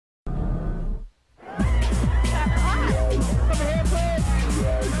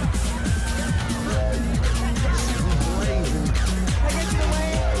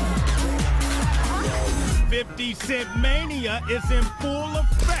Cent mania is in full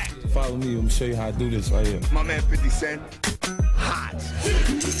effect. Follow me, I'm gonna show you how to do this right here. My man 50 Cent. Hot.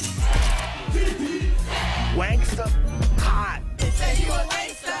 Wankster. Hot. They say you a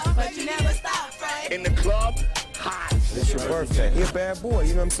wankster, but you never stop, right? In the club. Hot. It's your birthday. He a bad boy,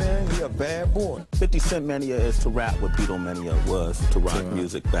 you know what I'm saying? He a bad boy. 50 Cent mania is to rap what Beatlemania was to rock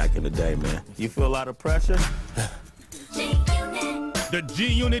music back in the day, man. You feel a lot of pressure? The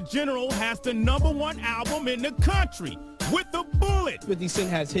G-Unit General has the #1 album in the country with a bullet. 50 Cent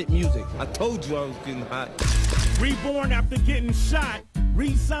has hit music. I told you I was getting hot. Reborn after getting shot,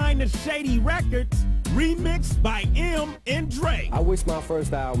 re-signed to Shady Records, remixed by M and Dre. I wish my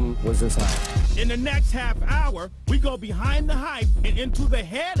first album was this high. In the next half hour, we go behind the hype and into the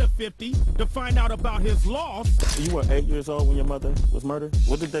head of 50 to find out about his loss. You were 8 years old when your mother was murdered?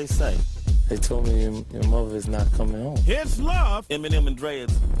 What did they say? They told me your mother is not coming home. His love. Eminem and Dre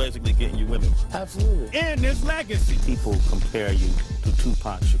is basically getting you women. Absolutely. And his legacy. People compare you to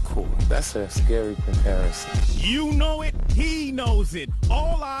Tupac Shakur. That's a scary comparison. You know it, he knows it.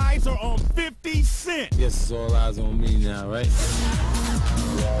 All eyes are on 50 Cent. Yes, it's all eyes on me now, right?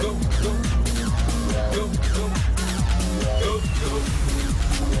 Go, go, go, go, go, go,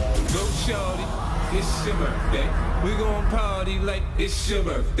 go, shorty, it's your birthday. We gon' party like it's your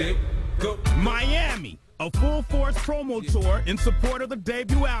birthday. Go. Miami, a full-force promo tour in support of the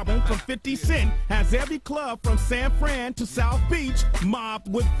debut album from 50 Cent, has every club from San Fran to South Beach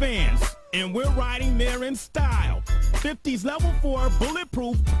mobbed with fans. And we're riding there in style. 50's level 4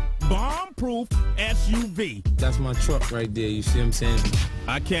 bulletproof, bomb-proof SUV. That's my truck right there, you see what I'm saying?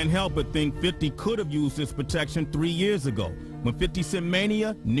 I can't help but think 50 could have used this protection 3 years ago, when 50 Cent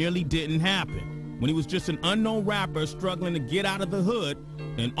mania nearly didn't happen, when he was just an unknown rapper struggling to get out of the hood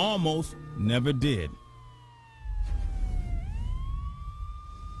and almost never did.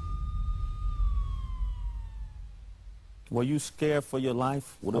 Were you scared for your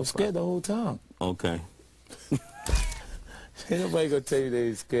life? I was scared the whole time. Okay. Ain't nobody gonna tell you they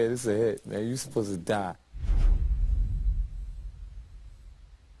ain't scared. It's a hit, man. You supposed to die.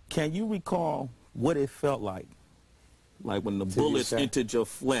 Can you recall what it felt like when the bullets entered your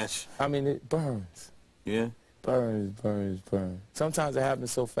flesh? I mean, it burns. Yeah? Burns, burns, burns. Sometimes it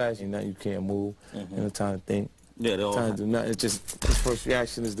happens so fast, you can't move. No time to think. Yeah, they all time to do nothing. It's just the first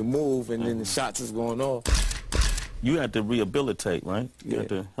reaction is to move, and then the shots is going off. You had to rehabilitate, right? You Yeah. had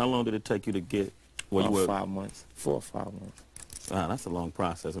to, how long did it take you to get where you were? 5 months. 4 or 5 months. Wow, that's a long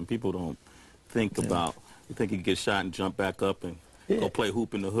process, and people don't think about, you think you can get shot and jump back up and go play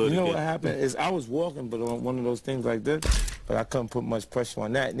hoop in the hood. You know again. what happened is I was walking, but on one of those things like this, but I couldn't put much pressure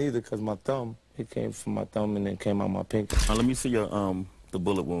on that neither because my thumb, it came from my thumb and then came out my pinky. Let me see your the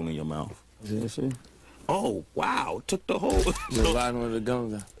bullet wound in your mouth. You see? Oh, wow, took the whole... Just right on the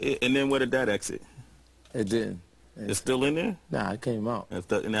gums. And then where did that exit? It didn't. It's still in there? Nah, it came out. And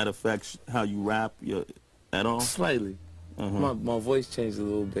that affects how you rap at all? Slightly. My voice changed a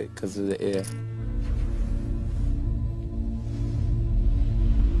little bit because of the air.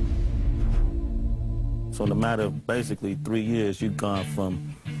 So in a matter of basically 3 years, you've gone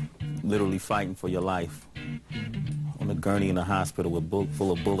from literally fighting for your life on a gurney in a hospital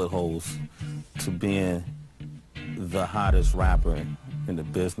full of bullet holes to being the hottest rapper in the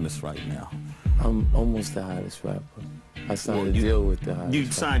business right now. I'm almost the hottest rapper. I signed to deal with the hottest You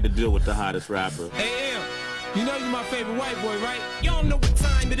signed to deal with the hottest rapper. Hey, M, you know you're my favorite white boy, right? Y'all know what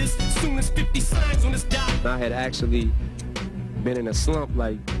time it is. Soon as 50 signs on this dot. I had actually been in a slump,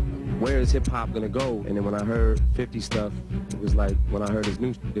 like, where is hip-hop gonna go? And then when I heard 50 stuff, it was like, when I heard his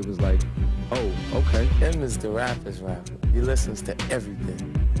new shit, it was like, oh, okay. M is the rapper's rapper. He listens to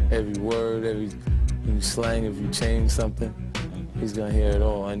everything. Every word, every slang, if you change something, he's gonna hear it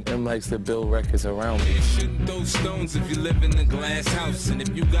all. And M likes to build records around me. You shouldn't throw stones if you live in a glass house. And if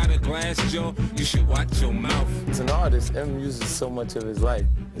you got a glass jaw, you should watch your mouth. As an artist, M uses so much of his life.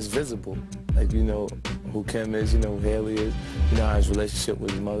 It's visible. Like, you know who Kim is, you know who Haley is, you know how his relationship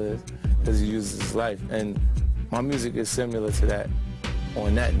with his mother is, because he uses his life. And my music is similar to that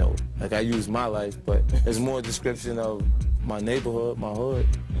on that note. Like, I use my life, but there's more description of my neighborhood, my hood,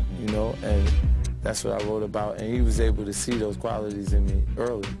 you know, and that's what I wrote about. And he was able to see those qualities in me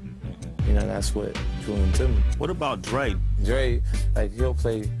early. You know, that's what drew him to me. What about Dre? Dre, like, he'll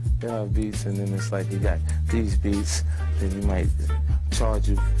have beats, and then it's like he got these beats, then he might charge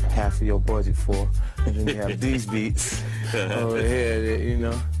you half of your budget for, and then you have these beats over here, that, you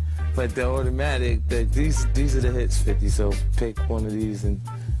know. But the automatic, these are the hits, 50, so pick one of these and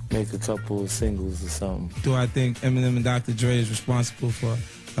make a couple of singles or something. Do I think Eminem and Dr. Dre is responsible for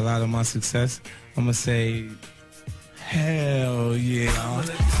a lot of my success? I'm gonna say, hell yeah.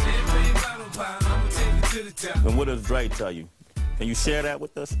 to the top. And what does Dre tell you? Can you share that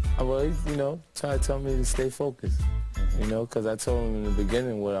with us? Well, he, you know, tried to tell me to stay focused. You know, because I told him in the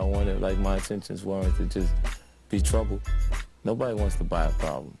beginning what I wanted. Like, my intentions weren't to just be trouble. Nobody wants to buy a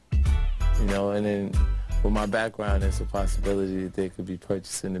problem. You know, and then with my background, there's a possibility that they could be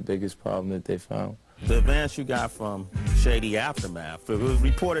purchasing the biggest problem that they found. The advance you got from Shady Aftermath, it was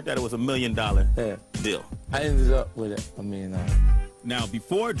reported that it was $1 million deal. I ended up with $1 million. Now,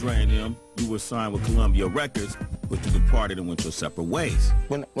 before Dre and him, you were signed with Columbia Records, but you departed and went your separate ways.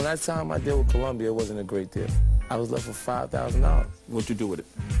 When I signed my deal with Columbia, it wasn't a great deal. I was left with $5,000. What'd you do with it?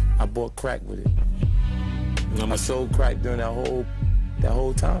 I bought crack with it. I sold crack during that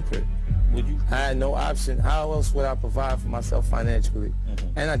whole time period. Would you? I had no option. How else would I provide for myself financially?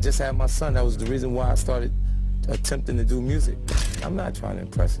 And I just had my son. That was the reason why I started attempting to do music. I'm not trying to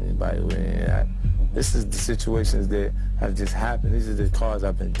impress anybody with any of that. This is the situations that have just happened. These are the cards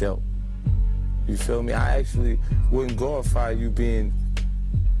I've been dealt. You feel me? I actually wouldn't glorify you being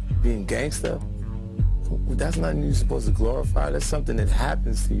gangster. That's nothing you're supposed to glorify. That's something that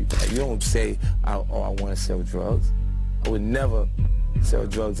happens to you. You don't say, oh, I want to sell drugs. I would never sell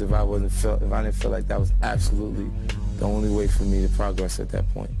drugs if I didn't feel like that was absolutely the only way for me to progress at that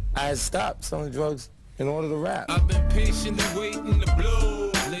point. I had stopped selling drugs in order to rap. I've been patiently waiting to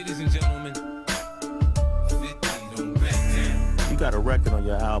blow. Ladies and gentlemen, 50 don't back down. You got a record on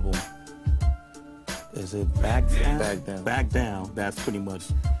your album. Is it Back Down? Back Down. Back Down. That's pretty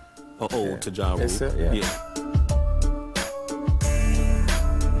much an ode to Ja Rule. Yeah.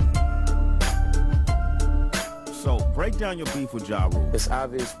 So, break down your beef with Ja Rule. It's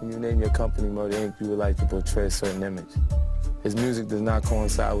obvious when you name your company Murder Inc., you would like to portray a certain image. His music does not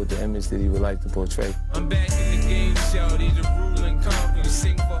coincide with the image that he would like to portray. I'm back in the game, shawty, the ruling company.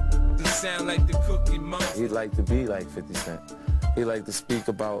 Sing for the sound like the Cookie Monster. He'd like to be like 50 Cent. He'd like to speak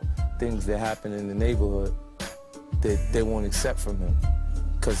about things that happen in the neighborhood that they won't accept from him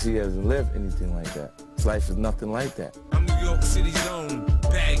because he hasn't lived anything like that. His life is nothing like that. I'm New York City's own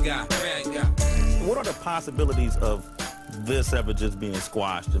bad guy, bad guy. What are the possibilities of this ever just being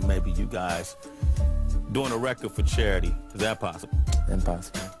squashed and maybe you guys doing a record for charity? Is that possible?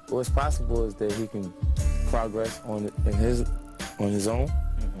 Impossible. What's possible is that he can progress on his own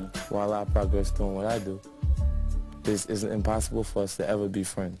while I progress doing what I do. It's impossible for us to ever be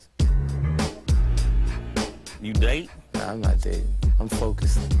friends. You date? Nah, I'm not dating. I'm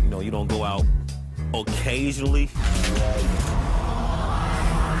focused. You know, you don't go out occasionally?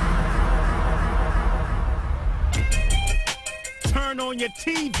 Turn on your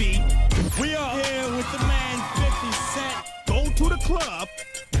TV. We are here with the man 50 Cent. Go to the club.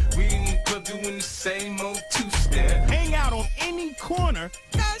 We in the club doing the same old two-step. Hang out on any corner.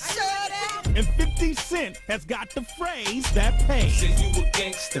 And 50 Cent has got the phrase that pays. Say you a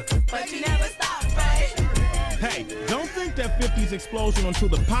gangster, but you never stop, right? Hey, don't think that 50's explosion onto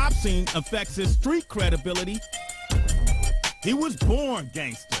the pop scene affects his street credibility. He was born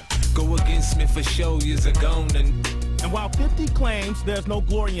gangster. Go against me for show years ago. And while 50 claims there's no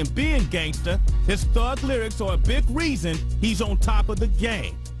glory in being gangster, his thug lyrics are a big reason he's on top of the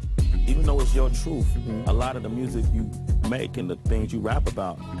game. Even though it's your truth, a lot of the music you make and the things you rap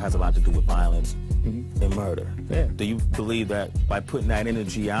about has a lot to do with violence and murder. Yeah. Do you believe that by putting that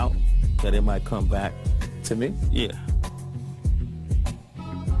energy out, that it might come back? To me? Yeah.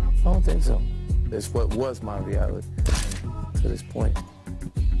 I don't think so. That's what was my reality to this point.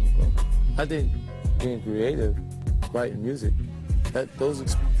 I think being creative, writing music, the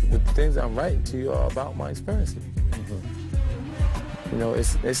things I'm writing to you are about my experiences. You know,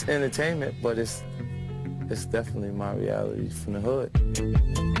 it's entertainment, but it's definitely my reality from the hood.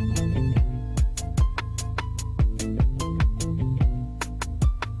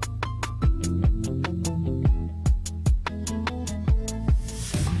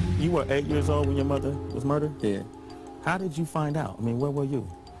 You were 8 years old when your mother was murdered? Yeah. How did you find out? I mean, where were you?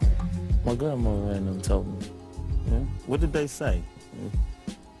 My grandmother and them told me. Yeah. What did they say?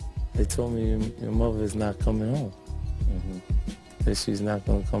 They told me your mother is not coming home. That she's not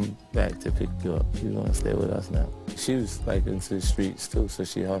going to come back to pick you up. You're going to stay with us now. She was like into the streets too, so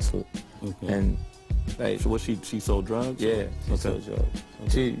she hustled. And like, so what, she sold drugs? Yeah, she sold drugs.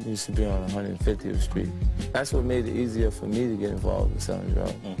 She used to be on 150th Street. That's what made it easier for me to get involved with selling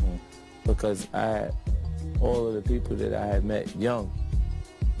drugs. Because I had all of the people that I had met young,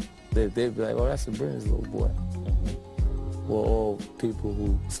 they'd be like, oh, that's Sabrina's little boy. Were all people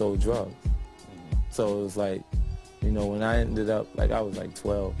who sold drugs. So it was like, you know, when I ended up, like I was like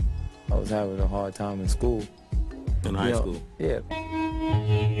 12, I was having a hard time in school. In high school? Yeah.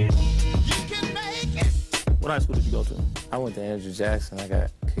 What high school did you go to? I went to Andrew Jackson. I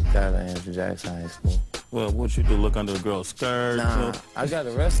got kicked out of Andrew Jackson High School. Well, what you do, look under a girl's skirt? Nah, I got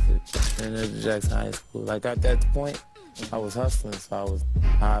arrested in Jackson High School. Like at that point, I was hustling, so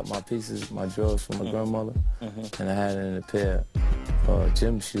I hid my pieces, my drawers from my grandmother, and I had it in a pair of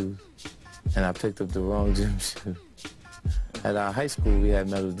gym shoes, and I picked up the wrong gym shoe. At our high school, we had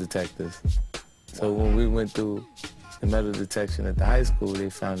metal detectors. So when we went through the metal detection at the high school, they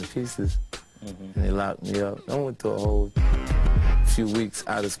found the pieces, and they locked me up. I went through a whole few weeks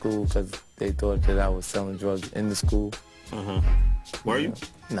out of school because they thought that I was selling drugs in the school. Were you?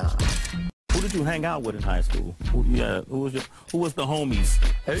 Nah. Who did you hang out with in high school? Who was the homies?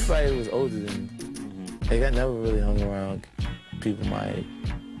 Everybody was older than me. Like, I never really hung around people my age.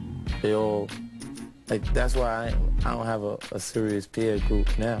 They all, like, that's why I don't have a serious peer group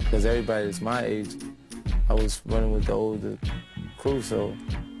now, because everybody that's my age, I was running with the older crew, so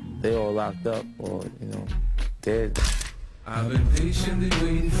they all locked up or, you know, dead. I've been patiently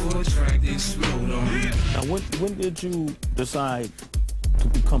waiting for a track to explode on me. Now, when did you decide to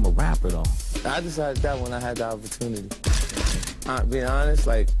become a rapper, though? I decided that when I had the opportunity. Being honest,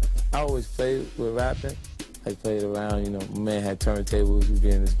 like, I always played with rapping. Like, played around, you know, my man had turntables, we'd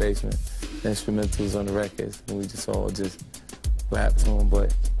be in his basement, instrumentals on the records, and we just all just rap to them.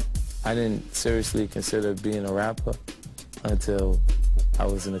 But I didn't seriously consider being a rapper until I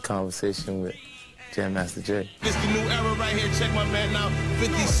was in a conversation with Jam Master Jay. It's the new era right here. Check my man out,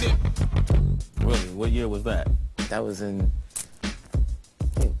 50 Cent. Really? What year was that? That was in, I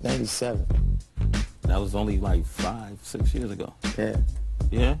think, 97. That was only like 5, 6 years ago. Yeah.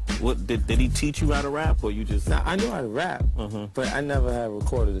 Yeah? What did he teach you how to rap, or you just? Now, I knew how to rap, but I never had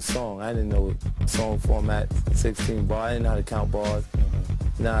recorded a song. I didn't know song format, 16 bar. I didn't know how to count bars.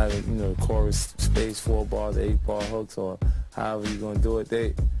 Now, you know, the chorus, space, 4 bars, 8 bar hooks, or however you're gonna do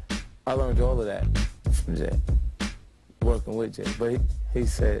it. I learned all of that from Jay, working with Jay. But he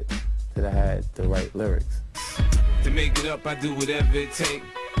said that I had the right lyrics. To make it up, I do whatever it takes.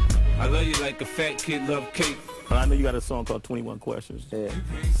 I love you like a fat kid love cake. But I know you got a song called 21 Questions. Yeah.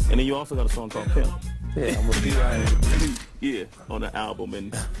 And then you also got a song called Pimp. Yeah, I'm gonna be right. Yeah, on the album.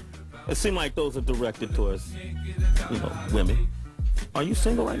 And it seemed like those are directed towards, you know, women. Are you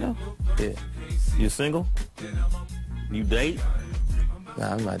single right now? Yeah. You single? You date?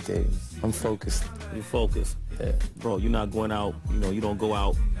 Nah, I'm not dating. I'm focused. You focused? Yeah. Bro, you're not going out, you know, you don't go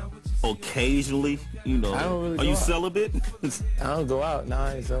out occasionally, you know. I don't really Are you go out. celibate? I don't go out. Nah,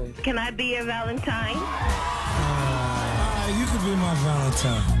 I ain't celibate. Can I be your Valentine? You could be my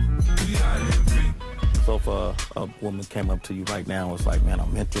Valentine. So if a woman came up to you right now and was like, man,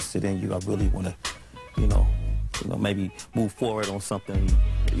 I'm interested in you, I really want to, you know, maybe move forward on something. That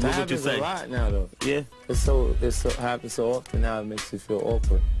What would you happens say? a lot now, though. Yeah? It happens so often now, it makes you feel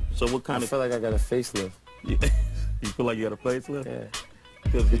awkward. So what kind I of... feel like I got a facelift. You feel like you got a facelift? Yeah.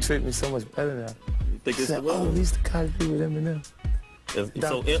 They treat me so much better now. You think it's Like, oh, he's the kind of dude with Eminem.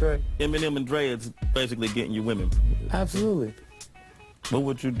 So Dre. Eminem and Dre is basically getting you women. Absolutely. What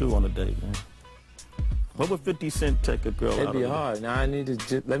would you do on a date, man? What would 50 Cent take a girl out It'd of? be hard. Now I need to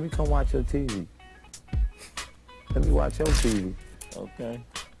just let me come watch your TV. Let me watch your TV. Okay.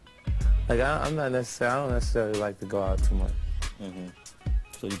 Like I don't necessarily like to go out too much.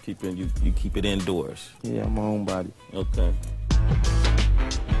 So you keep it indoors. Yeah, I'm my own body. Okay.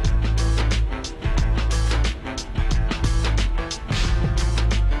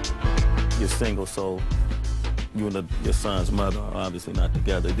 You're single, so you and your son's mother are obviously not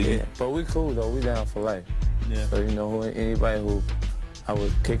together. Do you? Yeah, but we cool though. We down for life. Yeah. So you know, anybody who I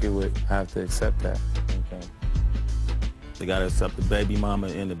would kick it with, I have to accept that. Okay. They gotta accept the baby mama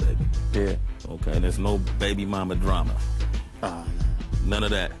and the baby. Yeah. Okay. There's no baby mama drama. None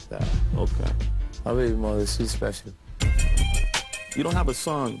of that. Nah. Okay. My baby mother, she's special. You don't have a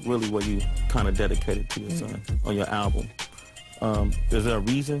song really where you kind of dedicated to your son on your album. Is there a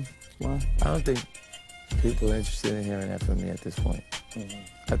reason why? I don't think people are interested in hearing that from me at this point.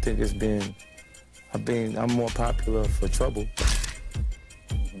 I think I'm more popular for trouble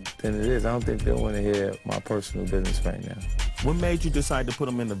than it is. I don't think they want to hear my personal business right now. What made you decide to put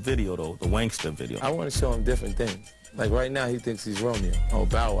him in the video, though, the Wankster video? I want to show him different things. Like right now, he thinks he's Romeo. Oh,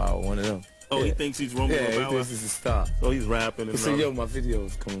 Bow Wow, one of them. Oh, yeah. He thinks he's Romeo Yeah, Bow he Wow? thinks he's a star. So he's rapping and He said, yo, my video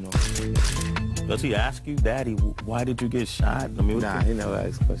is coming on. Does he ask you, Daddy, why did you get shot? I mean, Nah, he never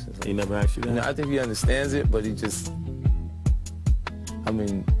asks questions. He never asked you that? You know, I think he understands it, but he just, I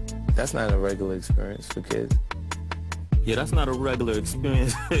mean, that's not a regular experience for kids. Yeah, that's not a regular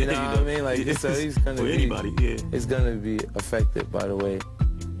experience. You know what I mean? Like, so he's gonna for be, anybody, yeah. It's gonna be affected by the way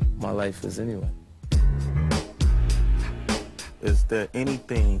my life is anyway. Is there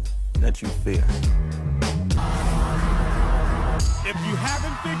anything that you fear? If you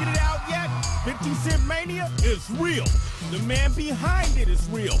haven't figured it out yet, 50 Cent Mania is real. The man behind it is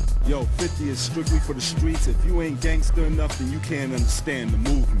real. Yo, 50 is strictly for the streets. If you ain't gangster enough, then you can't understand the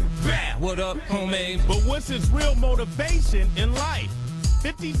movement. Bah, what up, homie? But what's his real motivation in life?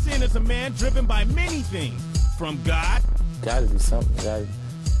 50 Cent is a man driven by many things, from God. Gotta be something. Gotta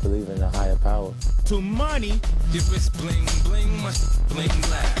believe in a higher power. To money. Your wrist bling, bling, my bling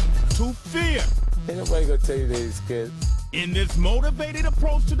loud. To fear. Ain't nobody gonna tell you that he's scared. In this motivated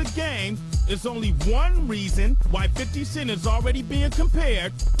approach to the game, there's only one reason why 50 Cent is already being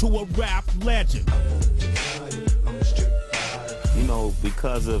compared to a rap legend. You know,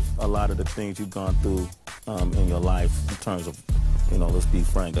 because of a lot of the things you've gone through in your life, in terms of, you know, let's be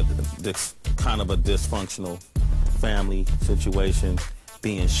frank, this kind of a dysfunctional family situation,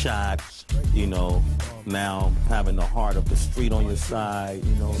 being shot, you know, now having the heart of the street on your side,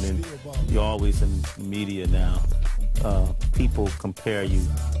 you know, and then you're always in the media now. People compare you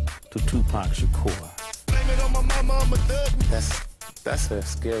to Tupac Shakur. That's a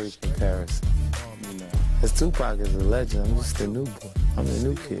scary comparison. You know, because Tupac is a legend. I'm just a new boy. I'm a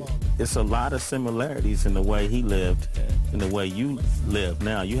new kid. It's a lot of similarities in the way he lived and the way you live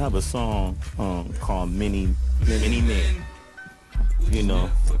now. You have a song called Many Men. You know,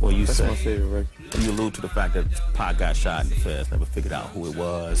 where you That's say, my favorite record. You allude to the fact that Pac got shot in the feds, never figured out who it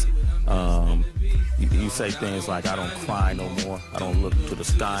was. You say things like, I don't cry no more, I don't look to the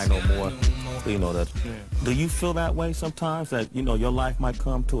sky no more. You know, that. Do you feel that way sometimes, that, you know, your life might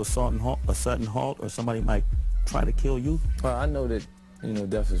come to a sudden halt, or somebody might try to kill you? Well, I know that, you know,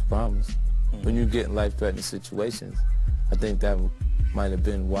 death is promised. When you get in life-threatening situations, I think that might have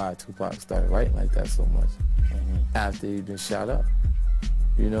been why Tupac started writing like that so much. After he'd been shot up.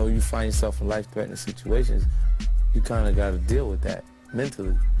 You know, you find yourself in life-threatening situations, you kind of got to deal with that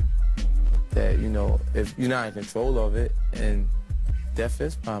mentally. That, you know, if you're not in control of it, and death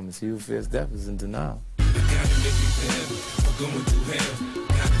is promised, he who fears death is in denial.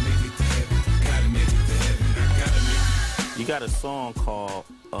 You got a song called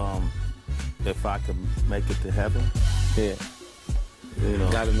If I Could Make It to Heaven? Yeah. You know,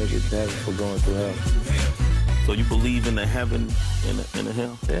 Gotta make it to heaven for going through hell. So you believe in the heaven and the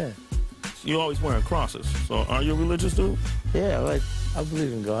hell? Yeah. You always wearing crosses. So are you a religious dude? Yeah, like, I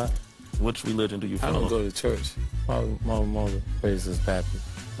believe in God. Which religion do you follow? I don't go to church. My mother raised us Baptist.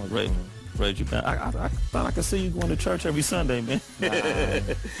 Raised you back. I thought I could see you going to church every Sunday, man. Nah,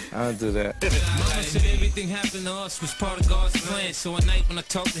 I don't do that. Mama said everything happened to us was part of God's plan. So at night when I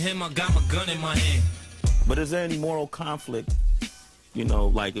talk to him, I got my gun in my hand. But is there any moral conflict? You know,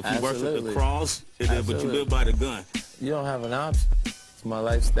 like if you worship the cross, but you live by the gun. You don't have an option. My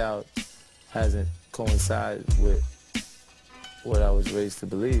lifestyle hasn't coincided with what I was raised to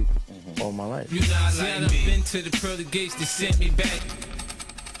believe all my life. You know, see, I done been to the pearly gates that sent me back.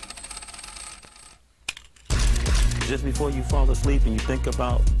 Just before you fall asleep and you think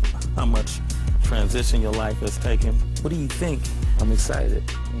about how much transition your life has taken, what do you think? I'm excited.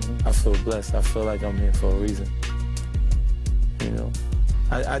 I feel blessed. I feel like I'm here for a reason. You know,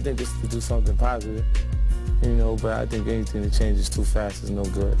 I think it's to do something positive, you know, but I think anything that changes too fast is no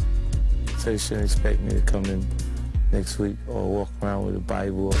good. So you shouldn't expect me to come in next week or walk around with a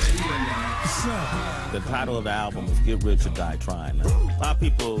Bible. The title of the album is Get Rich or Die Trying. Now, a lot of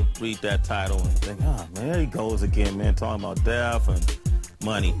people read that title and think, oh, man, there he goes again, man, talking about death and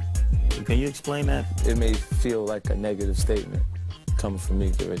money. Can you explain that? It may feel like a negative statement coming from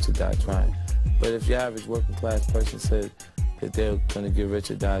me, get rich or die trying. But if your average working class person said that they're going to get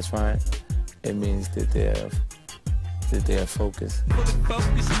rich or die trying, it means that they're focused. For the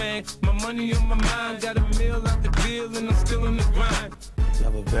focus, man, my money on my mind, got a meal out the deal and I'm still in the grind. You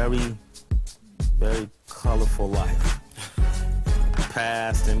have a very, very colorful life,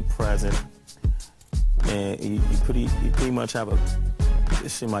 past and present, and you pretty much have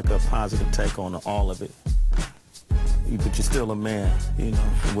it seems like a positive take on all of it. But you're still a man, you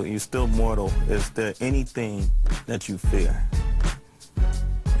know. You're still mortal. Is there anything that you fear?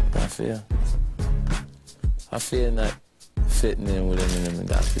 I fear not fitting in with Eminem and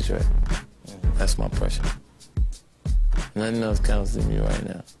Dr. Dre. That's my pressure. Nothing else counts to me right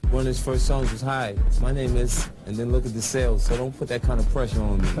now. One of his first songs was Hi, my name is, and then look at the sales. So don't put that kind of pressure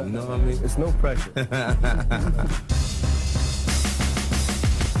on me, you know what I mean? It's no pressure.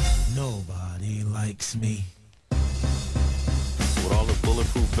 Nobody likes me. With all the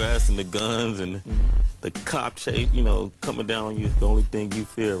bulletproof vests and the guns and the cop chase, you know, coming down on you, the only thing you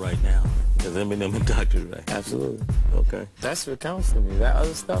fear right now is Eminem and Dr. Dre. Absolutely. Okay. That's what counts to me. That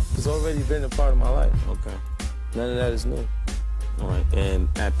other stuff has already been a part of my life. Okay. None of that is new. All right. And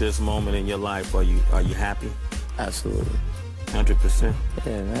at this moment in your life, are you happy? Absolutely. 100%.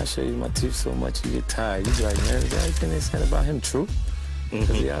 Yeah, man, I show you my teeth so much you get tired. You be like, man, is everything they said about him true? Because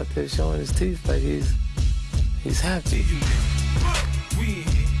he out there showing his teeth like he's happy. We in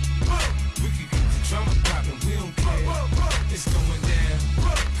here. We can get the drama poppin', we don't care. It's going down,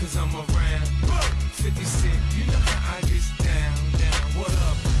 cause I'm around. 50 Cent, you know how I get down. What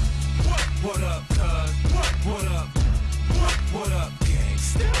up? What up, cuz?